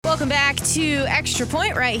Welcome back to Extra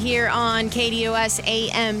Point right here on KDOS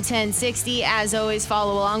AM 1060. As always,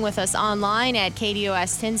 follow along with us online at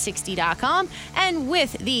KDOS1060.com and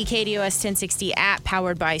with the KDOS 1060 app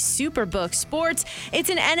powered by Superbook Sports.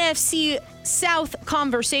 It's an NFC South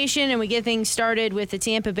conversation, and we get things started with the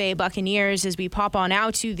Tampa Bay Buccaneers as we pop on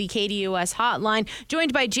out to the KDOS hotline,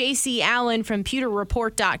 joined by JC Allen from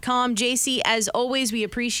PewterReport.com. JC, as always, we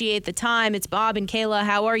appreciate the time. It's Bob and Kayla.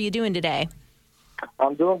 How are you doing today?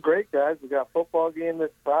 I'm doing great, guys. We got a football game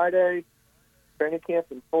this Friday. Training camp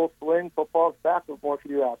in full swing. Football's back. What more could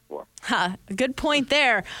you ask for? Good point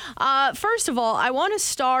there. First of all, I want to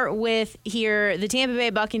start with here, the Tampa Bay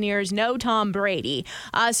Buccaneers know Tom Brady.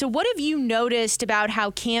 So what have you noticed about how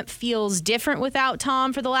camp feels different without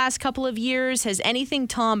Tom for the last couple of years? Has anything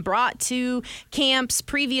Tom brought to camps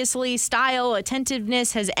previously, style,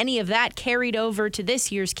 attentiveness, has any of that carried over to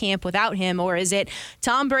this year's camp without him? Or is it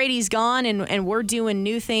Tom Brady's gone and we're doing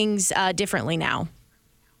new things differently now?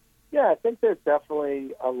 Yeah, I think there's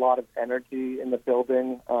definitely a lot of energy in the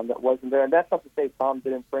building that wasn't there. And that's not to say Tom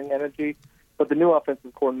didn't bring energy, but the new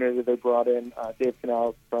offensive coordinator they brought in, Dave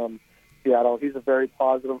Canales from Seattle, he's a very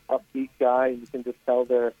positive, upbeat guy. And you can just tell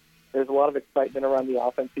there's a lot of excitement around the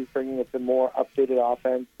offense he's bringing. It's a more updated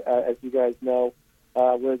offense, as you guys know,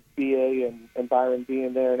 with BA and Byron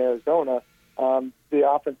being there in Arizona. The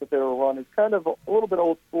offense that they were running is kind of a little bit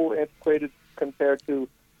old school, antiquated compared to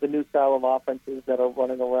the new style of offenses that are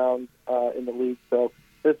running around in the league. So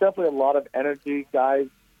there's definitely a lot of energy. Guys,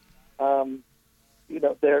 they're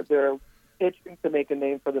itching to make a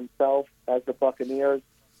name for themselves as the Buccaneers,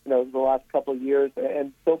 the last couple of years.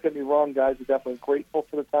 And don't get me wrong, guys are definitely grateful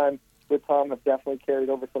for the time with Tom, have definitely carried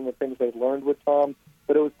over some of the things they learned with Tom.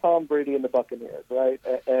 But it was Tom Brady and the Buccaneers, right?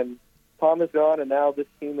 And Tom is gone, and now this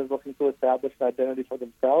team is looking to establish an identity for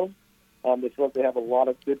themselves. They feel like they have a lot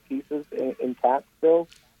of good pieces intact still.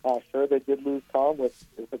 Sure, they did lose Tom, which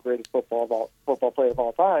is the greatest football player of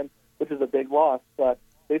all time, which is a big loss. But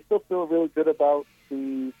they still feel really good about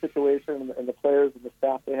the situation and the players and the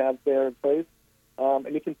staff they have there in place.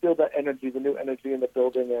 And you can feel that energy, the new energy in the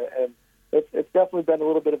building. And it's definitely been a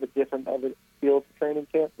little bit of a different feel to training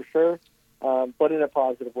camp for sure, but in a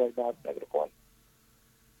positive way, not a negative one.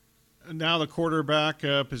 Now the quarterback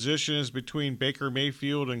position is between Baker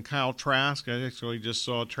Mayfield and Kyle Trask. I actually just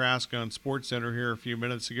saw Trask on SportsCenter here a few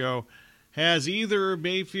minutes ago. Has either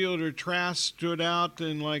Mayfield or Trask stood out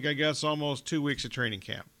in, almost 2 weeks of training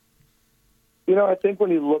camp? I think when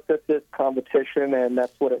you look at this competition, and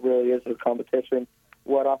that's what it really is, a competition,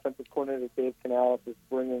 what offensive coordinator Dave Canales is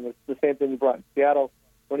bringing is the same thing he brought in Seattle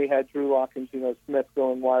when he had Drew Lock and Geno Smith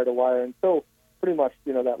going wire to wire until pretty much,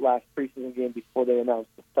 that last preseason game before they announced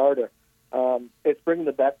the starter. It's bringing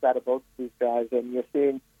the best out of both of these guys, and you're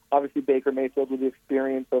seeing, obviously, Baker Mayfield with the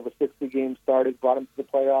experience, over 60 games started, brought him to the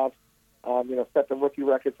playoffs, set the rookie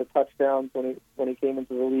record for touchdowns when he came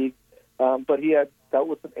into the league. But he had dealt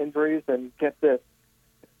with some injuries, and get this,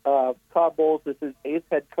 Todd Bowles is his 8th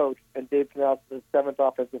head coach, and Dave Canales is his 7th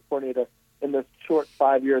offensive coordinator in the short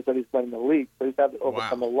 5 years that he's been in the league. So he's had to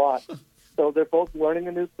overcome a lot. So they're both learning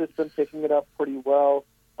a new system, picking it up pretty well.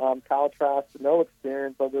 Kyle Trask, no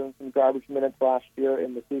experience other than some garbage minutes last year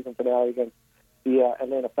in the season finale against the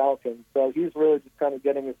Atlanta Falcons. So he's really just kind of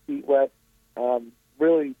getting his feet wet.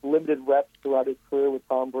 Really limited reps throughout his career with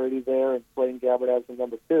Tom Brady there and Blaine Gabbert as the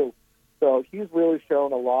number 2. So he's really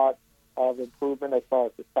shown a lot of improvement as far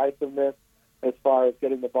as decisiveness, as far as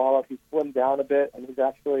getting the ball up. He's slimmed down a bit, and he's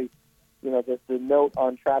actually, the note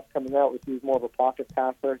on Trask coming out was he's more of a pocket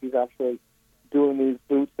passer. He's actually doing these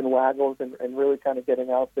boots and waggles and really kind of getting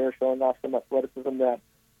out there, showing off some athleticism that,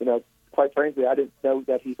 quite frankly, I didn't know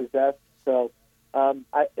that he possessed. So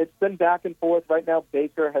it's been back and forth. Right now,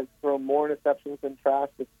 Baker has thrown more interceptions than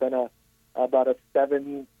Trask. It's been about a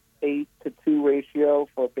 7-8 to 2 ratio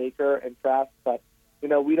for Baker and Trask. But,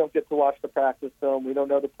 we don't get to watch the practice film. We don't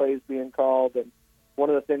know the plays being called. And one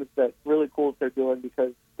of the things that's really cool that they're doing,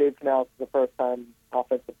 because Dave Canales is the first-time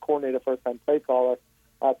offensive coordinator, first-time play caller,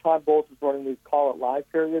 Todd Bowles is running these call-it-live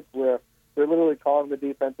periods where they're literally calling the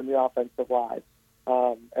defense and the offensive live.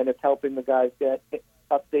 And it's helping the guys get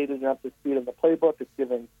updated and up to speed on the playbook. It's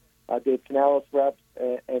giving Dave Canales reps.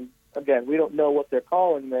 And again, we don't know what they're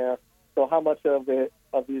calling there. So how much of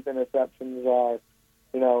these interceptions are,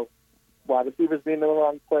 wide receivers being in the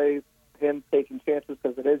wrong place, him taking chances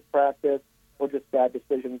because it is practice, or just bad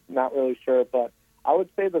decisions, not really sure. But I would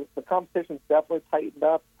say that the competition's definitely tightened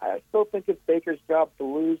up. I still think it's Baker's job to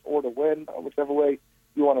lose or to win, whichever way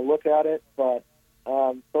you want to look at it. But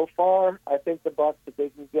so far, I think the Bucs, if they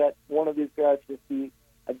can get one of these guys to be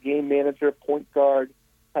a game manager, point guard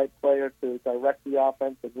type player to direct the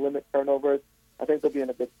offense and limit turnovers, I think they'll be in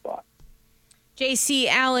a good spot. JC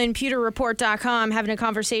Allen, PewterReport.com, having a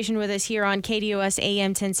conversation with us here on KDOS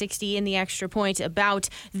AM 1060 in the Extra Point about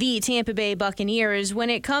the Tampa Bay Buccaneers. When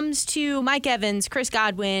it comes to Mike Evans, Chris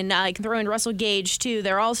Godwin, I can throw in Russell Gage too.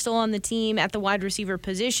 They're all still on the team at the wide receiver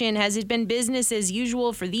position. Has it been business as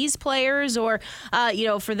usual for these players, or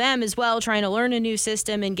for them as well, trying to learn a new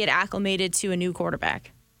system and get acclimated to a new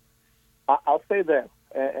quarterback? I'll say this,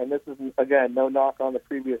 and this is, again, no knock on the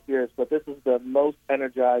previous years, but this is the most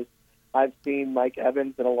energized I've seen Mike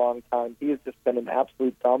Evans in a long time. He has just been an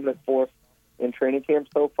absolute dominant force in training camp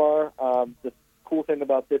so far. The cool thing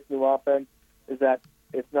about this new offense is that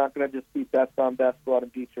it's not going to just be best on best, go out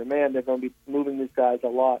and beat your man. They're going to be moving these guys a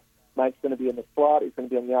lot. Mike's going to be in the slot. He's going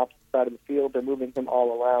to be on the opposite side of the field. They're moving him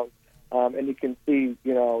all around. And you can see,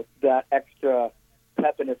 that extra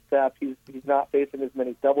pep in his step. He's not facing as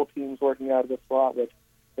many double teams working out of the slot, which,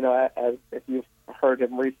 as if you've heard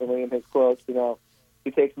him recently in his quotes, he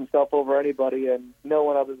takes himself over anybody, and no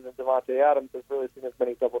one other than Devontae Adams has really seen as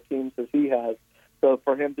many double teams as he has. So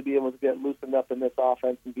for him to be able to get loosened up in this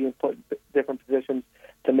offense and being put in different positions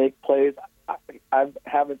to make plays, I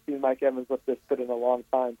haven't seen Mike Evans look this good in a long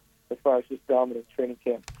time as far as just dominant training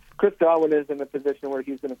camp. Chris Godwin is in a position where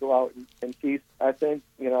he's going to go out and feast, I think.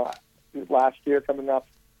 Last year coming off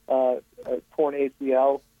a torn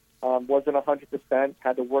ACL, wasn't 100%,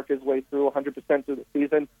 had to work his way through 100% through the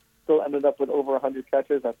season. Still ended up with over 100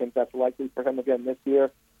 catches. I think that's likely for him again this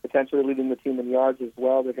year, potentially leading the team in yards as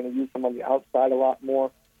well. They're going to use him on the outside a lot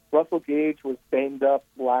more. Russell Gage was banged up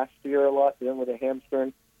last year a lot, dealing with a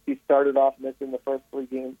hamstring. He started off missing the first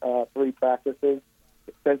three practices.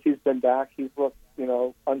 Since he's been back, he's looked,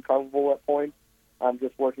 uncomfortable at points.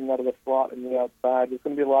 Just working out of the slot and the outside. There's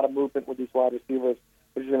going to be a lot of movement with these wide receivers,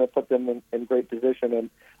 which is going to put them in great position.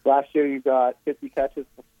 And last year you got 50 catches,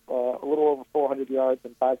 a little over 400 yards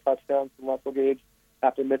and 5 touchdowns from Russell Gage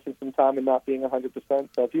after missing some time and not being 100%.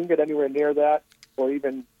 So if you can get anywhere near that, or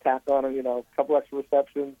even tack on a couple extra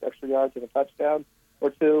receptions, extra yards, and a touchdown or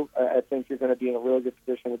two, I think you're going to be in a really good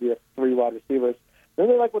position with your 3 wide receivers. Then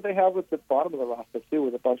they like what they have with the bottom of the roster too,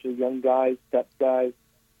 with a bunch of young guys, depth guys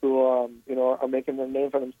who are making their name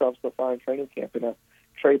for themselves so far in training camp.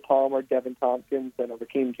 Trey Palmer, Devin Tompkins, and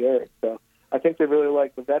Raheem Jarrett. So I think they really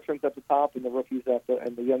like the veterans at the top and the rookies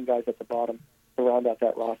and the young guys at the bottom to round out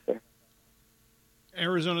that roster.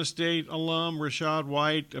 Arizona State alum Rachaad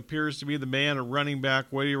White appears to be the man at running back.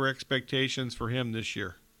 What are your expectations for him this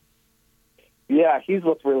year? Yeah, he's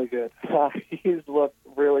looked really good.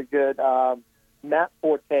 Matt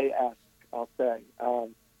Forte-esque, I'll say.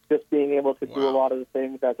 Just being able to do a lot of the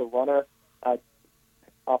things as a runner.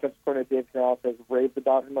 Offensive coordinator Dave Canales has raved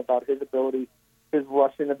about him, about his ability, his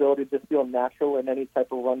rushing ability to feel natural in any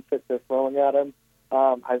type of run fit they're throwing at him.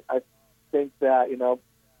 I think that,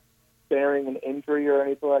 bearing an injury or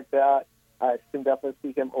anything like that, I can definitely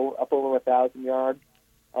see him up over 1,000 yards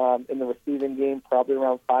in the receiving game, probably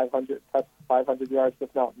around 500 yards,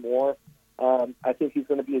 if not more. I think he's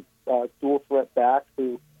going to be a dual threat back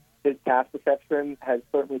who his pass protection has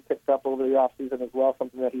certainly picked up over the offseason as well,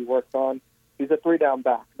 something that he worked on. He's a 3-down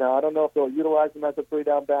back. Now, I don't know if they'll utilize him as a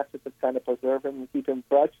 3-down back just to kind of preserve him and keep him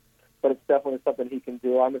fresh, but it's definitely something he can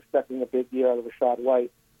do. I'm expecting a big year out of Rachaad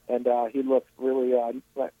White, and he looks really,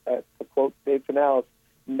 to quote Dave Canales,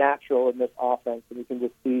 natural in this offense, and you can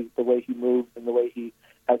just see the way he moves and the way he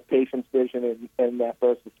has patience, vision, and that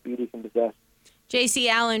burst of speed he can possess. JC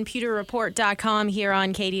Allen, PewterReport.com here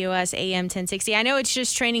on KDOS AM 1060. I know it's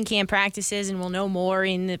just training camp practices, and we'll know more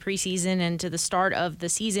in the preseason and to the start of the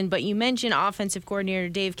season, but you mentioned offensive coordinator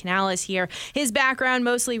Dave Canales here. His background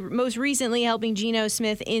most recently helping Geno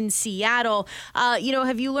Smith in Seattle.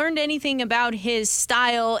 Have you learned anything about his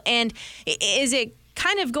style, and is it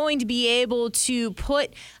kind of going to be able to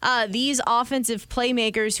put these offensive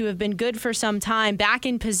playmakers who have been good for some time back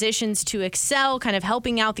in positions to excel, kind of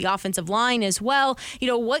helping out the offensive line as well?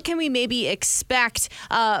 What can we maybe expect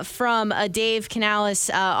from a Dave Canales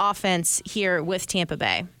offense here with Tampa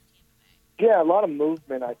Bay? Yeah, a lot of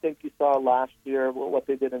movement. I think you saw last year what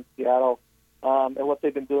they did in Seattle and what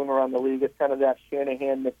they've been doing around the league. It's kind of that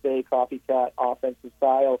Shanahan, McVay, copycat offensive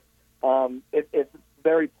style. It's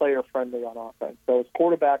very player-friendly on offense. So it's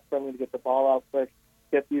quarterback-friendly to get the ball out quick,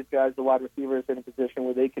 get these guys, the wide receivers, in a position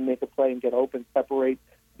where they can make a play and get open, separate,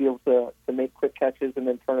 be able to make quick catches and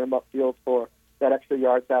then turn them upfield for that extra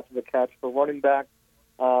yards after the catch. For running back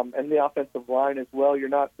and the offensive line as well, you're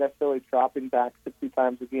not necessarily dropping back 60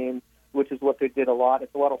 times a game, which is what they did a lot.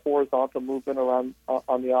 It's a lot of horizontal movement around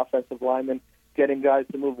on the offensive linemen, getting guys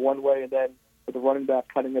to move one way and then for the running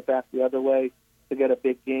back cutting it back the other way to get a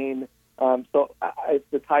big gain. So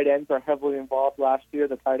the tight ends are heavily involved last year.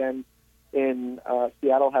 The tight ends in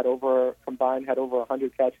Seattle had over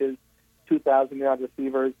 100 catches, 2,000-yard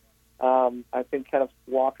receivers. I think Kenneth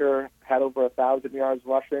Walker had over 1,000 yards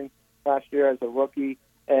rushing last year as a rookie.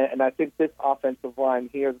 And I think this offensive line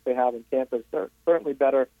here that they have in Tampa is certainly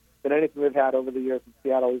better than anything we've had over the years in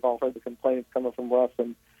Seattle. We've all heard the complaints coming from Russ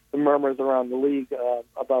and the murmurs around the league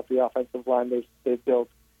about the offensive line they've built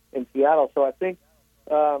in Seattle. So I think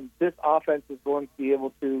this offense is going to be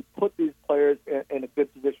able to put these players in a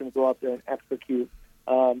good position to go out there and execute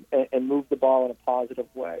and move the ball in a positive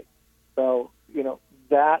way. So,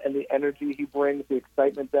 that and the energy he brings, the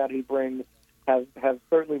excitement that he brings have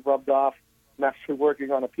certainly rubbed off. I'm actually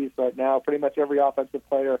working on a piece right now. Pretty much every offensive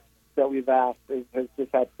player that we've asked has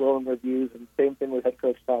just had glowing reviews, and same thing with head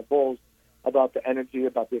coach Todd Bowles about the energy,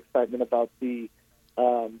 about the excitement, about the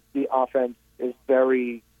offense is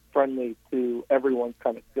very friendly to everyone's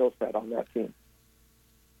kind of skill set on that team.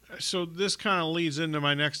 So this kind of leads into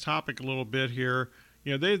my next topic a little bit here.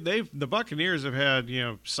 The Buccaneers have had,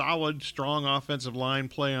 solid, strong offensive line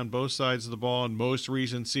play on both sides of the ball in most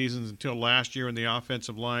recent seasons until last year, when the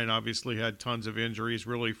offensive line obviously had tons of injuries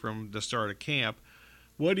really from the start of camp.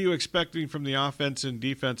 What are you expecting from the offense and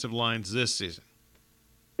defensive lines this season?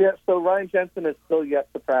 Yeah, so Ryan Jensen is still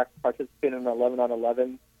yet to participate in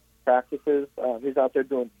 11-on-11 practices. He's out there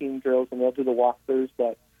doing team drills, and they'll do the walkthroughs,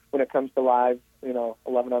 but when it comes to live,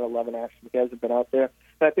 11-on-11 action, he hasn't been out there.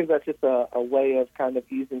 And I think that's just a way of kind of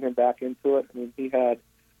easing him back into it. I mean, he had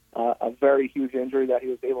a very huge injury that he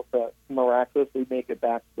was able to miraculously make it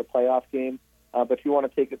back to the playoff game. But you want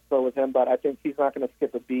to take it slow with him, but I think he's not going to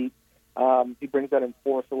skip a beat. He brings that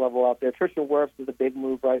enforcer level out there. Tristan Wirfs is a big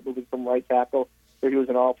move, right, moving from right tackle, where he was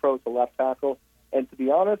an all-pro, to left tackle. And to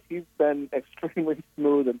be honest, he's been extremely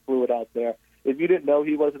smooth and fluid out there. If you didn't know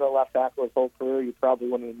he wasn't a left tackle his whole career, you probably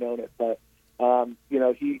wouldn't have known it. But,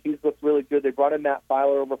 he's looked really good. They brought in Matt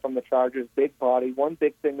Filer over from the Chargers, big body. One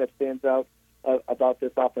big thing that stands out about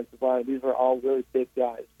this offensive line, these are all really big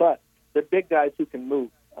guys. But they're big guys who can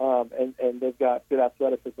move, and they've got good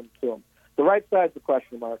athleticism to them. The right side's the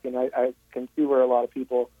question mark, and I can see where a lot of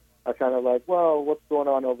people are kind of like, well, what's going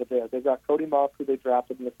on over there? They've got Cody Moss, who they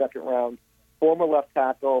drafted in the second round, former left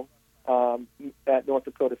tackle at North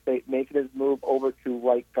Dakota State, making his move over to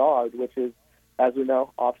right guard, which is, as we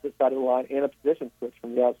know, opposite side of the line, and a position switch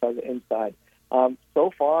from the outside to the inside.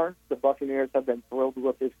 So far, the Buccaneers have been thrilled with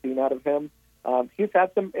what they've seen out of him. He's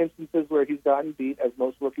had some instances where he's gotten beat, as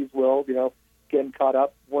most rookies will, getting caught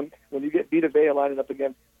up. When you get Vita Vea lining up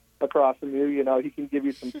across from you, he can give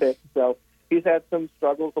you some picks. So he's had some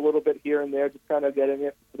struggles a little bit here and there, just kind of getting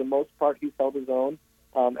it. For the most part, he's held his own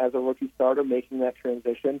as a rookie starter, making that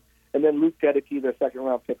transition. And then Luke Gedeke, their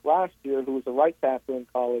second-round pick last year, who was a right tackle in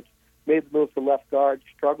college, made the move to left guard,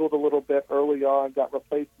 struggled a little bit early on, got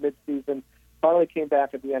replaced midseason, finally came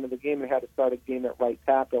back at the end of the game and had to start a game at right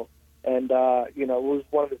tackle. And, it was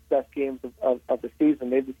one of his best games of the season.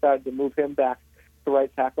 They decided to move him back to right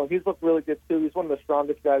tackle. And he's looked really good, too. He's one of the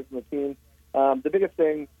strongest guys on the team. The biggest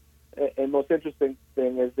thing and most interesting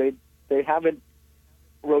thing is they haven't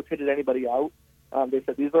rotated anybody out. They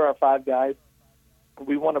said, these are our 5 guys.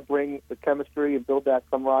 We want to bring the chemistry and build that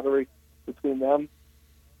camaraderie between them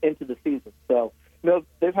into the season. So,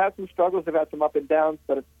 they've had some struggles, they've had some up and downs,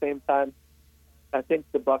 but at the same time, I think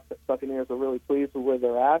the Buccaneers are really pleased with where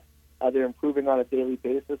they're at. They're improving on a daily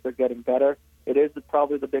basis. They're getting better. It is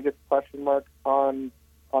probably the biggest question mark on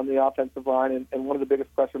the offensive line and one of the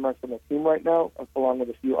biggest question marks on the team right now, along with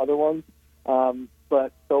a few other ones.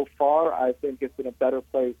 But so far, I think it's in a better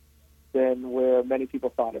place than where many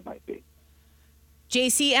people thought it might be.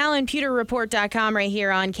 JC Allen, PewterReport.com right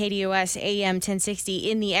here on KDOS AM 1060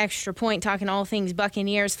 in the Extra Point, talking all things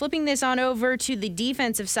Buccaneers. Flipping this on over to the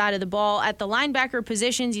defensive side of the ball. At the linebacker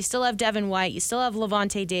positions, you still have Devin White, you still have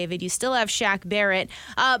Levante David, you still have Shaq Barrett.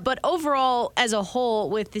 But overall, as a whole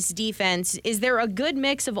with this defense, is there a good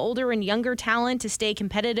mix of older and younger talent to stay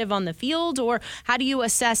competitive on the field, or how do you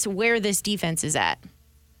assess where this defense is at?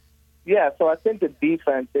 Yeah, so I think the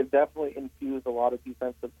defense, they've definitely infused a lot of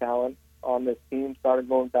defensive talent on this team, started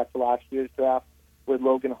going back to last year's draft with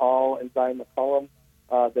Logan Hall and Zion McCollum,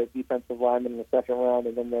 their defensive lineman in the second round,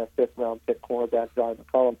 and then their 5th-round pick cornerback, Zion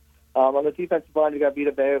McCollum. On the defensive line, you got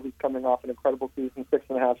Vita Vea, who's coming off an incredible season,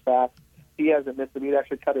 6.5 sacks. He hasn't missed a beat.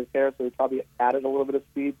 Actually cut his hair, so he probably added a little bit of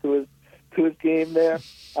speed to his game there.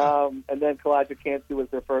 And then Kalijah Kancey was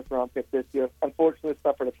their 1st-round pick this year. Unfortunately,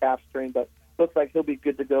 suffered a calf strain, but looks like he'll be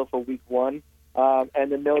good to go for week 1.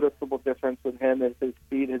 And the noticeable difference with him is his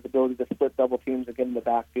speed, his ability to split double teams and get in the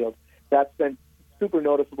backfield. That's been super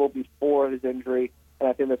noticeable before his injury, and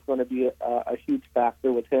I think that's going to be a huge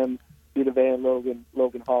factor with him Vita Vea and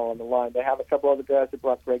Logan Hall on the line. They have a couple other guys. They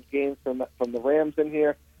brought Greg Gaines from the Rams in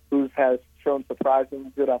here, who has shown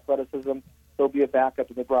surprising good athleticism. He'll be a backup,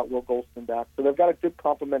 and they brought Will Golston back. So they've got a good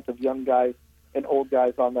complement of young guys and old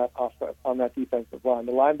guys on that defensive line.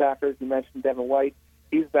 The linebackers, you mentioned Devin White.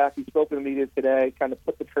 He's back. He spoke to the media today, kind of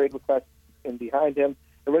put the trade request in behind him,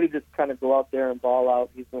 and ready to just kind of go out there and ball out.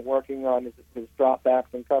 He's been working on his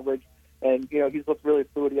dropbacks and coverage, and he's looked really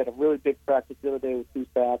fluid. He had a really big practice the other day with 2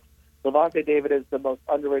 sacks. Levante David is the most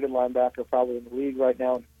underrated linebacker probably in the league right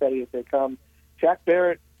now, and steady as they come. Jack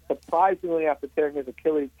Barrett, surprisingly, after tearing his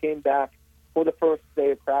Achilles, came back for the first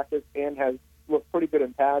day of practice and has looked pretty good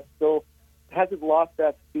in pads. Still hasn't lost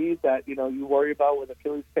that speed that you worry about with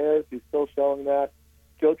Achilles tears. He's still showing that.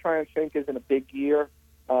 Joe Tryon-Shank is in a big year.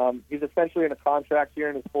 He's essentially in a contract year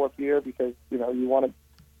in his 4th year because he's got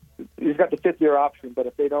the 5th-year option, but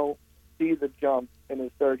if they don't see the jump in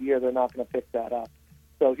his 3rd year, they're not going to pick that up.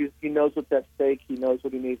 So he knows what's at stake. He knows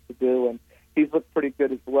what he needs to do, and he's looked pretty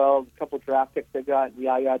good as well. A couple draft picks they got,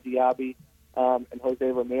 Yaya Diaby and Jose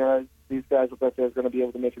Ramirez. These guys look like they're going to be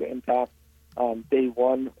able to make an impact day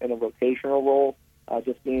one in a rotational role,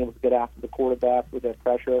 just being able to get after the quarterback with their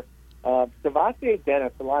pressure. Devontae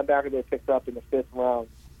Dennis, the linebacker they picked up in the 5th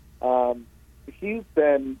round, he's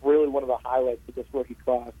been really one of the highlights of this rookie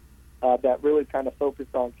class that really kind of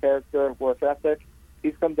focused on character, work ethic.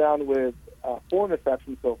 He's come down with 4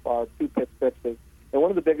 interceptions so far, 2 pick sixes. And one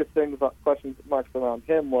of the biggest things, question marks around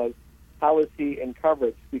him was, how is he in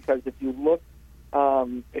coverage? Because if you look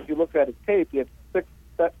at his tape, he had 6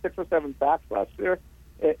 or 7 sacks last year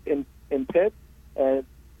in Pitt. And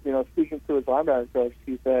speaking to his linebacker coach,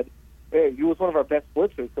 he said, "Hey, he was one of our best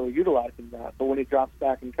blitzers, so we're utilizing that. But when he drops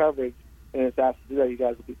back in coverage and is asked to do that, you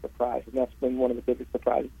guys will be surprised." And that's been one of the biggest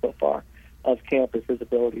surprises so far of camp, is his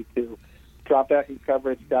ability to drop back in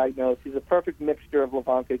coverage, diagnose. He's a perfect mixture of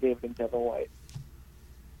Levante David and Devin White.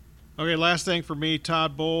 Okay, last thing for me,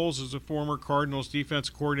 Todd Bowles is a former Cardinals defense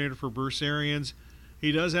coordinator for Bruce Arians.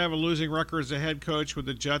 He does have a losing record as a head coach with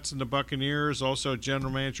the Jets and the Buccaneers. Also,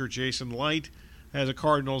 general manager Jason Light has a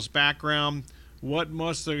Cardinals background. What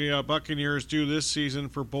must the Buccaneers do this season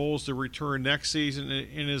for Bowles to return next season?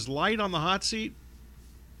 And is Light on the hot seat?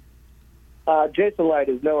 Jason Light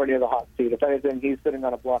is nowhere near the hot seat. If anything, he's sitting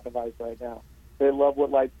on a block of ice right now. They love what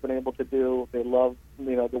Light's been able to do. They love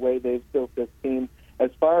the way they've built this team. As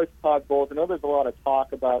far as Todd Bowles, I know there's a lot of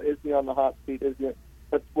talk about, is he on the hot seat?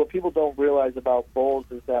 But what people don't realize about Bowles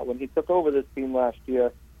is that when he took over this team last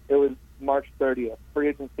year, it was March 30th. Free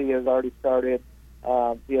agency has already started.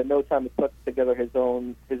 He had no time to put together his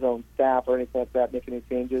own staff or anything like that, make any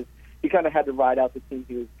changes. He kind of had to ride out the team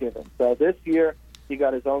he was given. So this year, he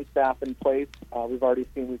got his own staff in place. We've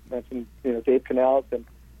mentioned Dave Canales and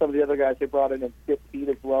some of the other guys they brought in, and Skip Pete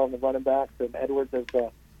as well, and the running backs, and Edwards as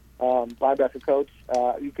the linebacker coach.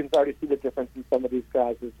 You can already see the difference in some of these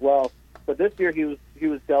guys as well. But this year he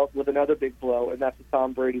was dealt with another big blow, and that's the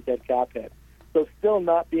Tom Brady dead cap hit. So still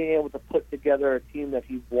not being able to put together a team that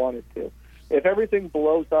he wanted to. If everything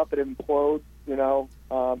blows up and implodes,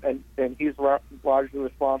 and he's largely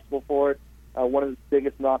responsible for it, one of the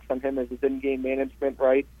biggest knocks on him is his in-game management,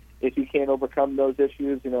 right? If you can't overcome those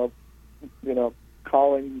issues,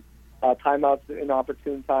 calling timeouts in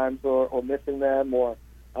opportune times or missing them, or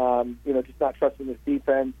just not trusting his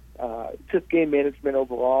defense, just game management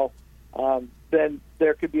overall, then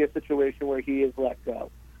there could be a situation where he is let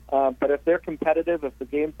go. But if they're competitive, if the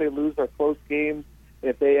games they lose are close games,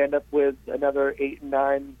 if they end up with another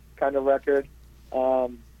 8-9 kind of record,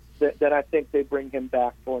 then I think they bring him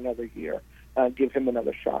back for another year and give him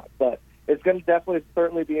another shot. But it's going to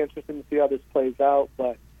certainly be interesting to see how this plays out.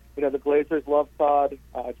 But the Glazers love Todd.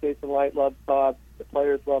 Jason Light loves Todd. The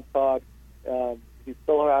players love Todd. He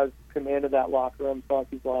still has command of that locker room. So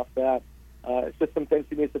he's lost that. It's just some things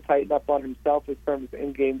he needs to tighten up on himself in terms of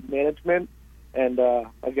in-game management. And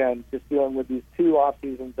again, just dealing with these 2 off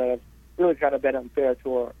seasons that have really kind of been unfair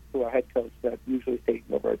to our head coach that usually is taking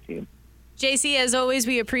over our team. JC, as always,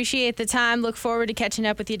 we appreciate the time. Look forward to catching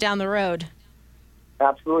up with you down the road.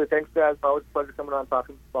 Absolutely. Thanks, guys. Always a pleasure coming on and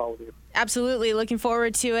talking football with you. Absolutely. Looking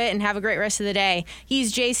forward to it, and have a great rest of the day.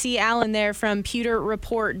 He's JC Allen there from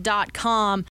pewterreport.com.